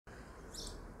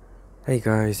Hey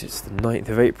guys, it's the 9th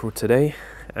of April today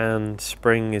and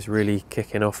spring is really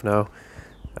kicking off now.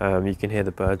 You can hear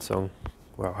the bird song,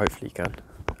 well hopefully you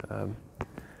can.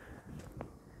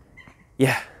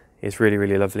 Yeah, it's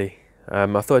really lovely. I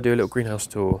thought I'd do a little greenhouse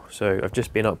tour. So I've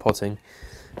just been up potting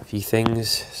a few things,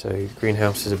 so the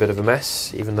greenhouse is a bit of a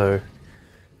mess, even though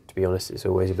to be honest it's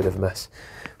always a bit of a mess.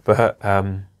 But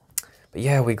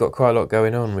yeah, we got quite a lot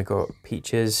going on. We got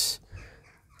peaches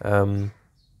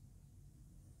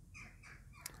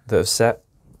that have set.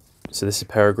 So this is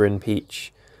peregrine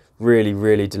peach,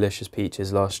 really delicious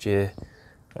peaches last year.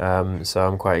 So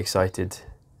I'm quite excited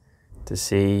to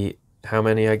see how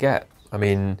many I get. I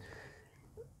mean,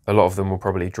 a lot of them will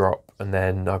probably drop and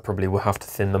then I probably will have to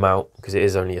thin them out because it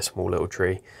is only a small little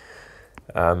tree,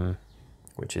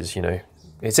 which is, you know,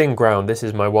 it's in ground. This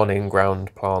is my one in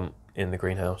ground plant in the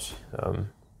greenhouse.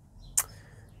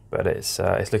 But it's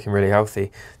looking really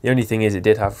healthy. The only thing is it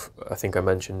did have, I think I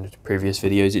mentioned in previous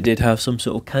videos, it did have some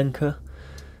sort of canker.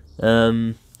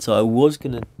 So I was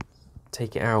going to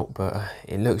take it out, but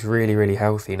it looks really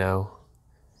healthy now.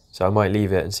 So I might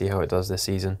leave it and see how it does this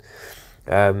season.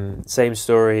 Same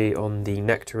story on the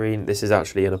nectarine. This is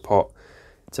actually in a pot.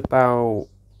 It's about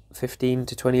 15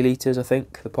 to 20 litres, I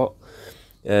think, the pot.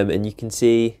 And you can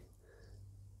see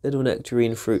little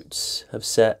nectarine fruits have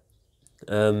set.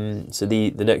 So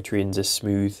the nectarines are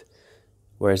smooth,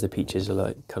 whereas the peaches are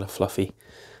like kind of fluffy.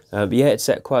 But yeah, it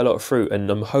set quite a lot of fruit, and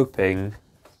I'm hoping,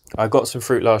 I got some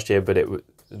fruit last year, but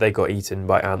they got eaten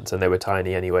by ants and they were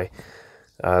tiny anyway.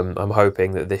 I'm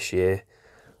hoping that this year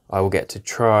I will get to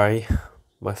try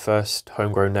my first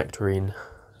homegrown nectarine.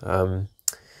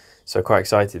 So quite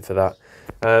excited for that.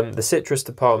 The citrus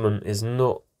department is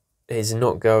not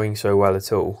going so well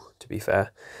at all, to be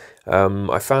fair.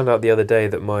 I found out the other day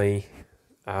that my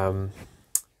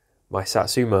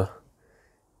satsuma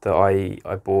that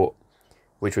I bought,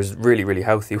 which was really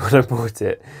healthy when I bought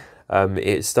it,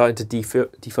 it's starting to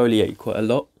defoliate quite a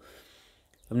lot.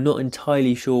 I'm not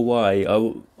entirely sure why.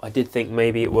 I did think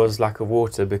maybe it was lack of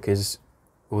water, because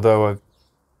although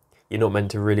you're not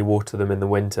meant to really water them in the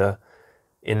winter,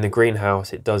 in the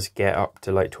greenhouse it does get up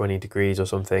to like 20 degrees or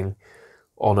something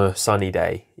on a sunny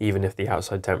day, even if the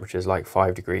outside temperature is like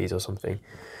 5 degrees or something.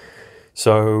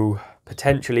 So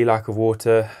potentially lack of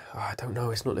water. I don't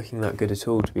know, it's not looking that good at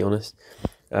all, to be honest.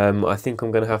 I think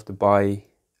I'm going to have to buy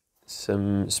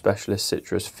some specialist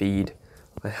citrus feed.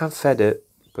 I have fed it,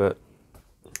 but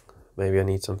maybe I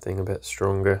need something a bit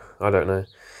stronger. I don't know.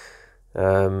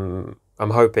 I'm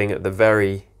hoping at the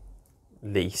very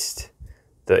least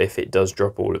that if it does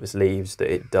drop all of its leaves,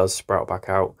 that it does sprout back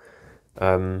out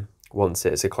once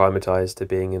it's acclimatized to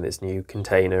being in its new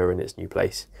container and its new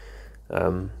place.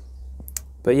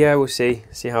 But yeah, we'll see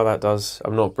how that does.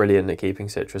 I'm not brilliant at keeping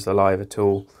citrus alive at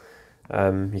all.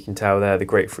 You can tell there the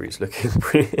grapefruit's looking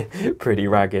pretty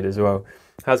ragged as well.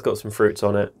 Has got some fruits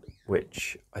on it,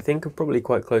 which I think are probably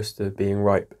quite close to being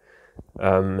ripe.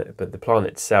 But the plant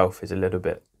itself is a little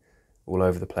bit all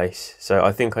over the place. So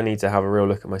I think I need to have a real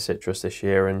look at my citrus this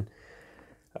year and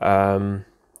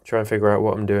try and figure out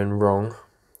what I'm doing wrong.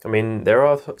 I mean, there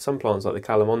are some plants like the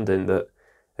calamondin that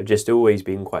have just always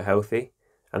been quite healthy.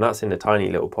 And that's in a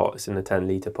tiny little pot. It's in a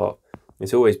 10-litre pot.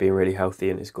 It's always been really healthy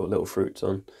and it's got little fruits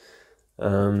on.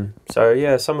 So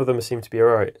yeah, some of them seem to be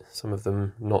alright. Some of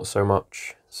them not so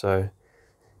much. So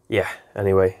yeah,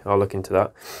 anyway, I'll look into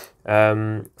that.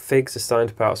 Figs are starting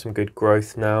to put out some good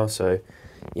growth now. So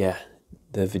yeah,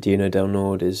 the Verdino del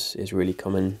Nord is really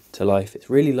coming to life. It's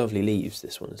really lovely leaves.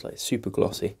 This one is like super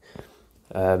glossy.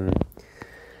 And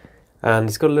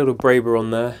it's got a little Braber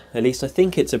on there. At least I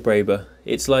think it's a Braber.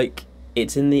 It's like,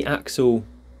 it's in the axle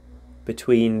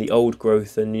between the old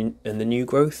growth and the new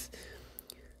growth.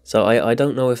 So I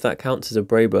don't know if that counts as a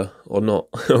Braber or not,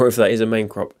 or if that is a main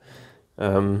crop.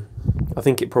 I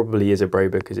think it probably is a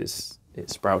Braber because it's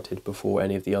sprouted before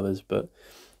any of the others. But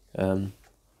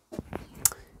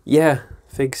yeah,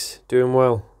 figs doing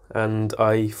well. And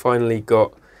I finally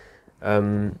got,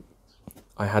 I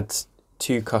had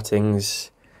 2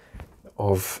 cuttings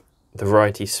of the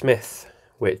variety Smith,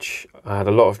 which I had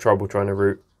a lot of trouble trying to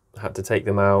root. I had to take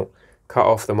them out, cut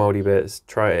off the mouldy bits,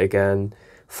 try it again.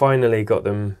 Finally got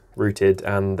them rooted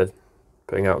and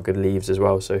putting out good leaves as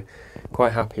well. So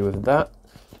quite happy with that.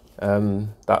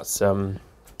 That's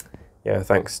yeah,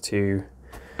 thanks to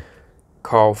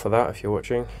Carl for that, if you're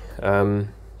watching. Yeah,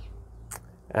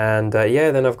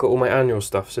 then I've got all my annual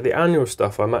stuff. So the annual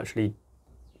stuff I'm actually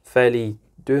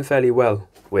doing fairly well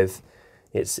with.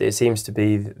 It seems to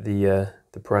be the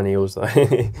perennials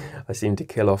that I seem to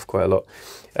kill off quite a lot.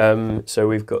 So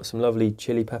we've got some lovely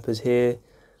chili peppers here.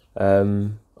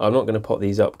 I'm not going to pot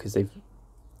these up because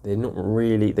they're not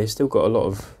really, they've still got a lot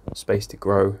of space to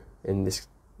grow in this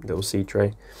little seed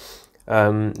tray.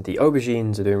 The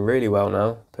aubergines are doing really well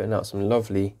now, putting out some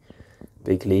lovely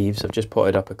big leaves. I've just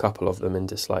potted up a couple of them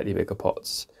into slightly bigger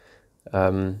pots.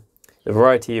 The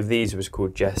variety of these was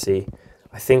called Jessie.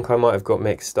 I think I might have got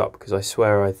mixed up because I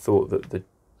swear I thought that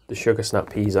the sugar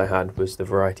snap peas I had was the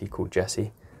variety called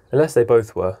Jessie. Unless they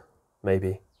both were,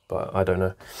 maybe, but I don't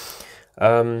know.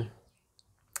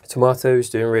 Tomatoes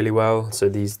doing really well. So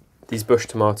these bush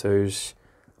tomatoes,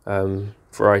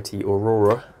 variety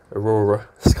Aurora,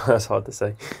 that's hard to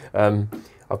say.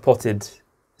 I potted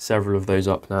several of those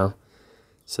up now,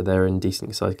 so they're in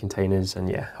decent sized containers, and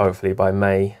yeah, hopefully by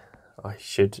May I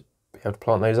should be able to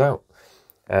plant those out.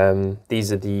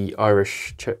 These are the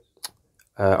Irish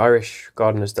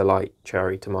Gardener's Delight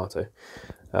cherry tomato.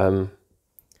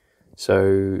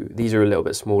 So these are a little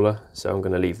bit smaller, so I'm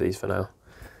going to leave these for now.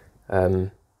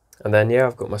 And then yeah,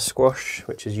 I've got my squash,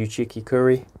 which is Yuchiki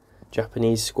curry,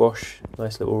 Japanese squash,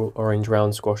 nice little orange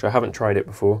round squash. I haven't tried it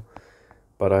before,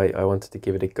 but I wanted to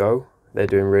give it a go. They're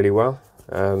doing really well.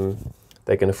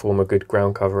 They're going to form a good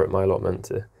ground cover at my allotment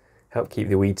to help keep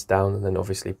the weeds down, and then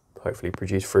obviously hopefully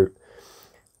produce fruit.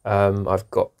 I've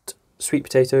got sweet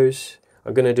potatoes.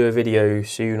 I'm going to do a video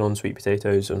soon on sweet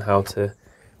potatoes, on how to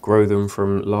grow them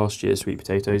from last year's sweet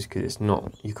potatoes, because it's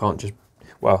not, you can't just,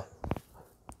 well,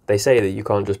 they say that you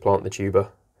can't just plant the tuber.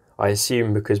 I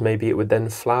assume because maybe it would then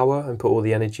flower and put all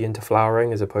the energy into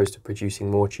flowering as opposed to producing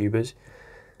more tubers.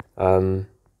 So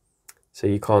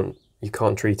you can't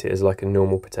treat it as like a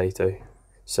normal potato.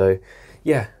 So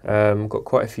yeah, got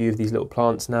quite a few of these little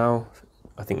plants now.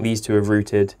 I think these two have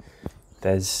rooted.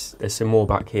 There's some more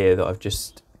back here that I've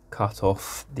just cut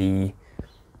off the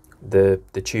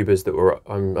tubers that were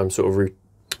I'm sort of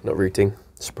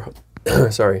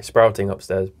sprouting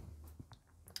upstairs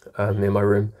in my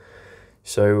room.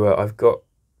 So I've got,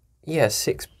 yeah,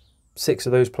 six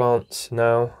of those plants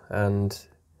now, and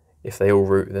if they all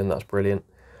root, then that's brilliant.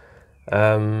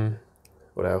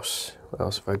 What else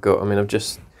have I got? I mean, I've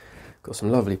just got some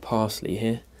lovely parsley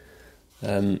here.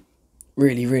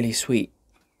 Really sweet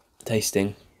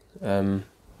tasting. The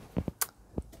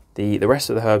rest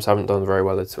of the herbs haven't done very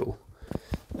well at all.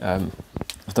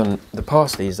 The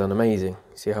parsley's done amazing.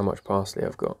 See how much parsley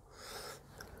I've got?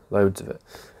 Loads of it.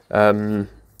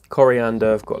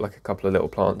 Coriander, I've got like a couple of little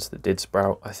plants that did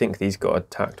sprout. I think these got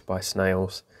attacked by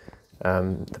snails.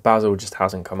 The basil just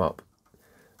hasn't come up.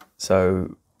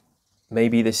 So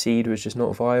maybe the seed was just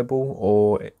not viable,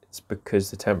 or it's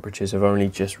because the temperatures have only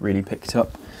just really picked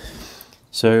up.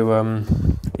 So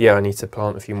yeah, I need to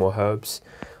plant a few more herbs.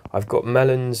 I've got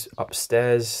melons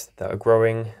upstairs that are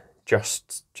growing,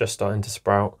 just starting to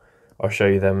sprout. I'll show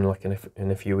you them like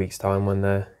in a few weeks' time when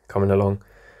they're coming along.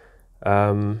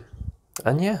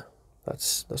 And yeah,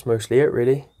 that's mostly it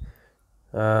really.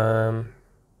 Yeah,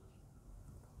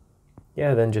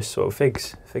 then just sort of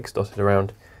figs dotted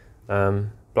around.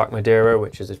 Black Madeira,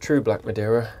 which is a true Black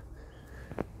Madeira.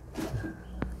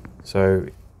 So,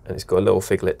 and it's got little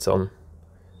figlets on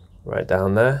right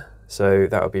down there. So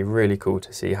that would be really cool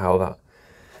to see how that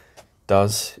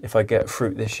does if I get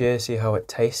fruit this year. See how it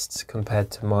tastes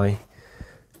compared to my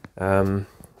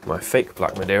my fake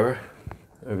Black Madeira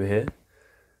over here.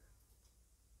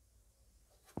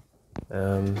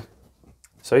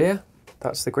 So yeah,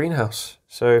 that's the greenhouse.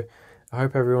 So I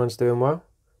hope everyone's doing well,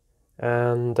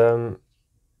 and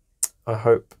I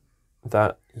hope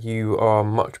that you are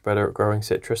much better at growing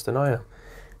citrus than I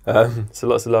am. So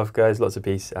lots of love, guys, lots of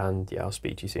peace, and yeah, I'll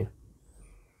speak to you soon.